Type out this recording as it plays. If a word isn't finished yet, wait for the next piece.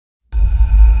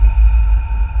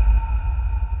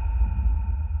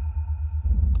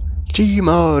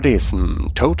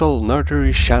Gmodism, total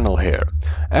nerdery channel here,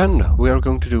 and we are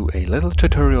going to do a little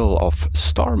tutorial of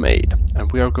StarMade, and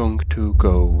we are going to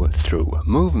go through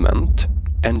movement,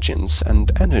 engines and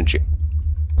energy.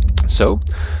 So,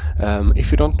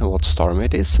 if you don't know what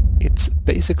StarMade is, it's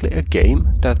basically a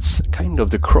game that's kind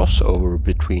of the crossover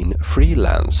between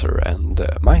Freelancer and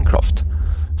Minecraft.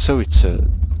 So it's a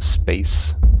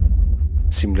space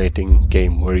simulating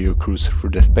game where you cruise through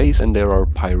the space and there are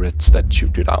pirates that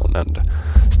shoot you down and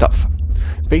stuff.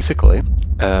 Basically,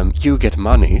 you get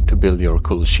money to build your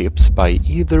cool ships by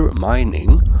either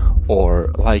mining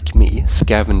or, like me,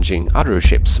 scavenging other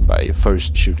ships by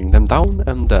first shooting them down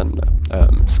and then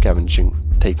scavenging,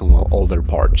 taking all their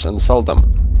parts and sell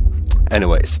them.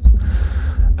 Anyways,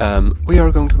 we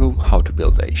are going to go how to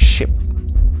build a ship.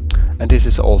 And this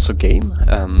is also a game,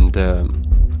 and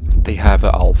they have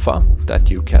an alpha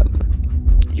that you can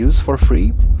use for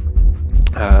free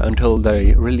until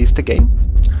they release the game.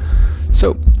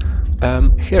 So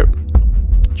here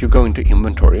you go into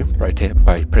inventory right here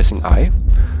by pressing I,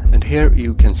 and here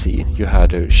you can see you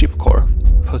had a ship core.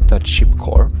 Put that ship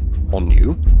core on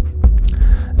you,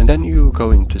 and then you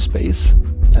go into space,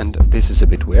 and this is a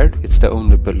bit weird, it's the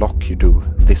only block you do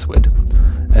this with,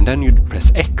 and then you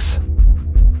press X,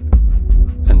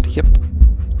 and yep,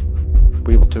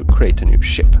 we want to create a new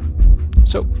ship.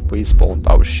 So we spawned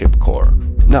our ship core.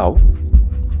 Now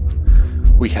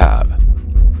we have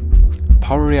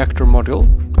power reactor module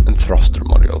and thruster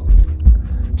module.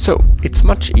 So it's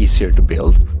much easier to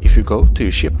build if you go to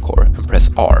your ship core and press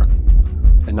R,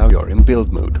 and now you're in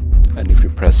build mode. And if you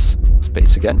press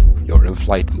space again, you're in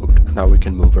flight mode. And now we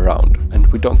can move around, and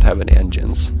we don't have any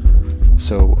engines,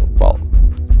 so well,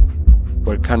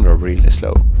 we're kind of really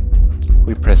slow.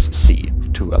 We press C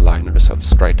to align ourselves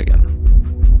straight again,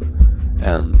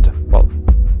 and well,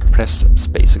 press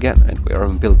space again and we are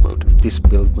in build mode. This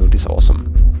build mode is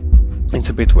awesome. It's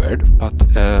a bit weird, but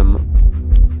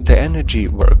the energy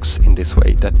works in this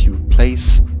way that you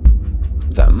place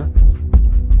them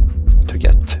to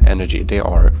get energy. They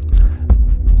are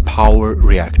power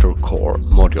reactor core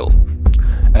module,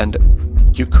 and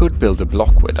you could build a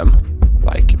block with them,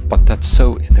 but that's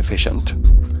so inefficient.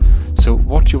 So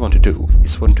what you want to do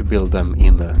is want to build them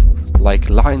in like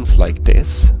lines like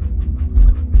this,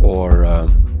 or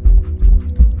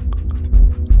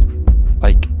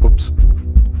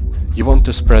you want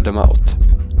to spread them out.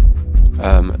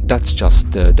 That's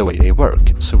just the way they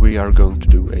work. So we are going to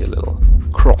do a little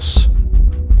cross,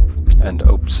 and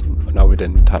oops, now we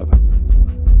didn't have,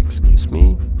 excuse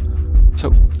me.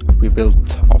 So we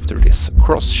built after this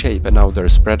cross shape, and now they're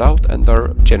spread out and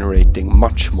they're generating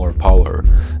much more power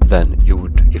than you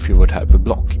would if you would have a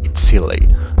block. It's silly.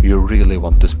 You really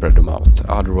want to spread them out,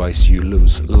 otherwise you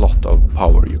lose a lot of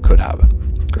power you could have.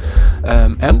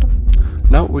 And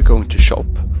now we're going to shop,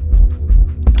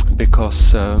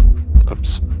 because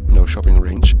oops, no shopping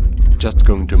range. Just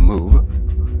going to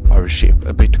move our ship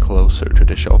a bit closer to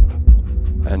the shop.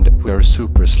 And we are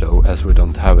super slow as we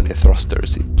don't have any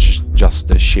thrusters. It's just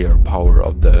the sheer power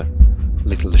of the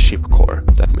little ship core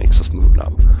that makes us move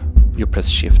now. You press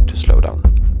shift to slow down.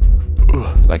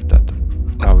 Like that.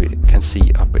 Now we can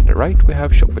see up in the right we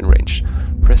have shopping range.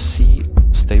 Press C,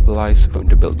 stabilize, go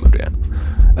into build mode again.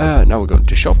 Now we're going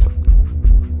to shop,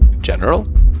 general,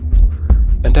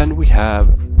 and then we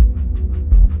have,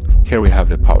 here we have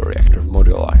the power reactor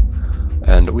module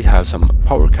I, and we have some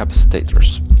power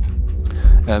capacitors.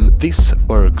 This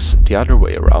works the other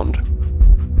way around.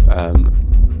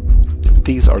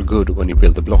 These are good when you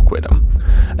build a block with them,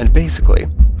 and basically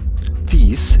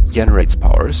these generates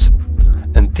powers,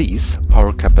 and these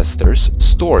power capacitors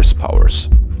stores powers,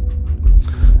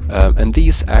 and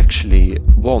these actually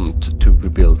want to be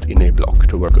built in a block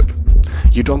to work good.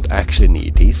 You don't actually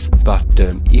need these, but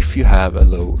if you have a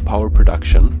low power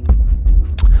production,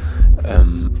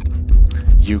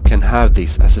 you can have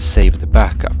this as a saved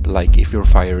backup. Like if you're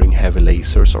firing heavy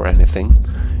lasers or anything,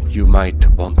 you might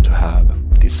want to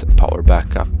have this power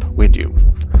backup with you,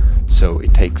 so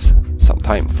it takes some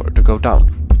time for it to go down.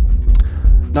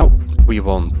 Now we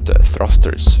want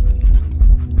thrusters,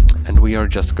 and we are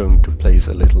just going to place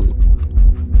a little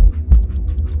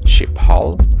ship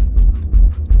hull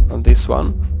on this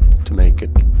one to make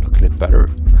it look a little better.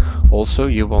 Also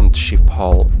you want ship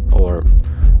hull, or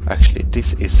actually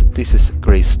this is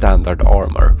gray standard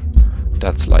armor.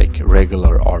 That's like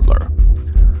regular armor.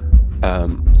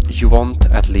 You want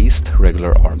at least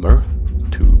regular armor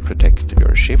to protect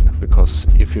your ship, because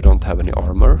if you don't have any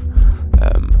armor,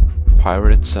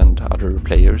 pirates and other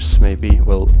players maybe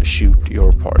will shoot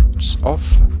your parts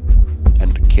off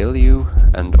and kill you,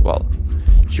 and well,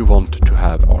 you want to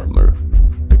have armor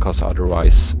because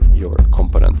otherwise your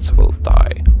components will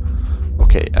die.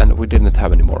 Okay, and we didn't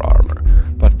have any more armor,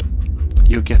 but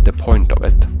you get the point of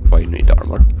it, why you need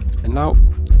armor. And now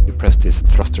you press these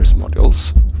thrusters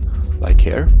modules, like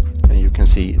here, and you can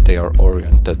see they are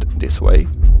oriented this way.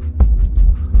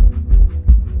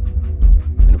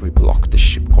 And we block the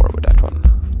ship core with that one.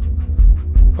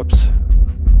 Oops.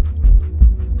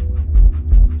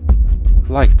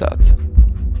 Like that.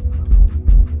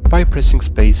 By pressing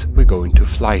space we go into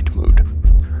flight mode,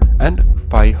 and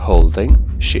by holding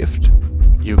shift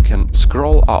you can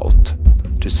scroll out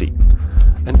to see.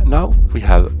 And now we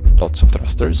have lots of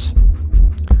thrusters,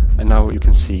 and now you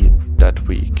can see that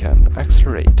we can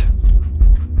accelerate.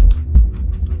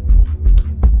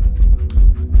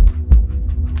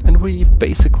 And we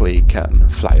basically can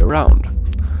fly around.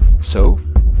 So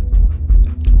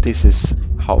this is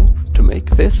how to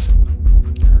make this.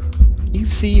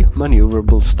 Easy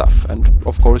maneuverable stuff, and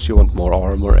of course you want more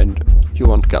armor and you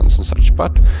want guns and such,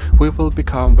 but we will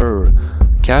cover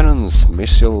cannons,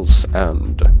 missiles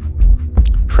and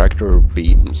tractor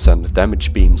beams and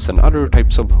damage beams and other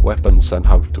types of weapons and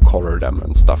how to color them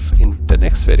and stuff in the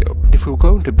next video. If we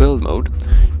go into build mode,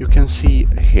 you can see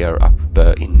here up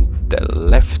in the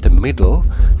left middle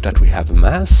that we have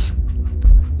mass,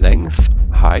 length,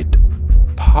 height,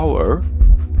 power,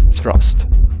 thrust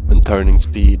and turning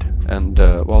speed and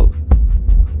well,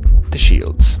 the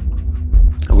shields.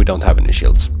 We don't have any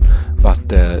shields, but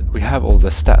we have all the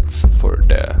stats for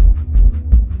the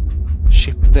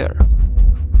ship there.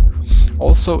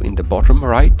 Also in the bottom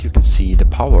right you can see the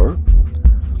power.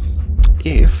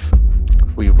 If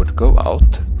we would go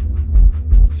out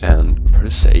and per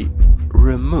se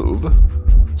remove,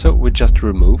 so we just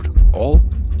removed all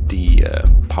the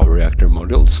power reactor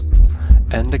modules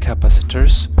and the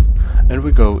capacitors, and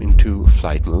we go into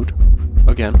flight mode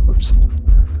again, whoops,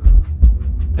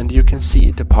 and you can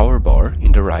see the power bar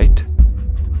in the right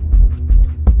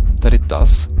that it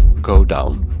does go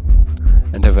down,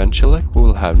 and eventually we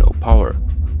will have no power.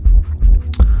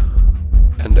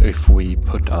 And if we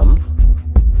put on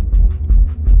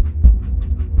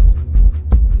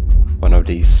one of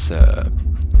these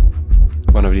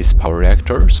power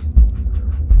reactors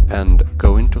and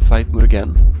go into flight mode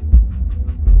again,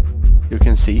 you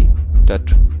can see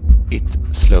that it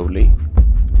slowly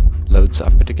loads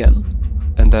up it again,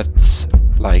 and that's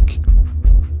like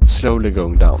slowly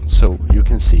going down. So you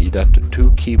can see that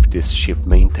to keep this ship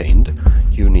maintained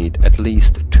you need at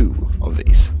least 2 of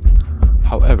these.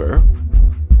 However,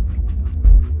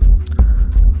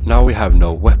 now we have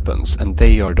no weapons, and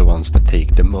they are the ones that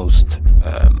take the most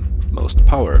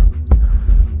power.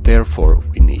 Therefore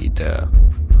we need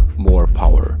more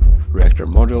power reactor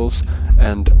modules,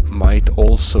 and might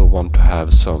also want to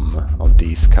have some of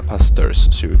these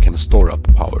capacitors so you can store up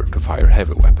power to fire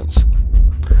heavy weapons.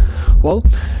 Well,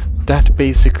 that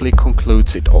basically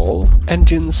concludes it all.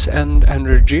 Engines and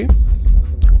energy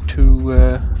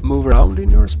to move around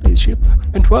in your spaceship.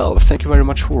 And well, thank you very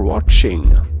much for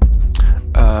watching.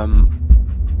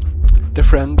 The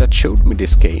friend that showed me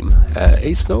this game,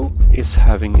 Snow, is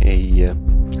having a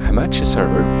Hamachi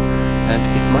server, and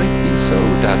it might be so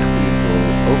that we will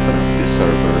open up this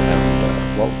server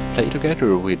and well, play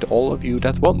together with all of you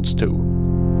that wants to.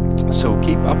 So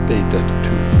keep updated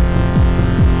to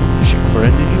check for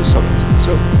any news of it.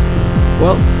 So,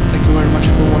 well, thank you very much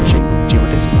for watching.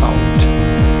 Jimmy is out.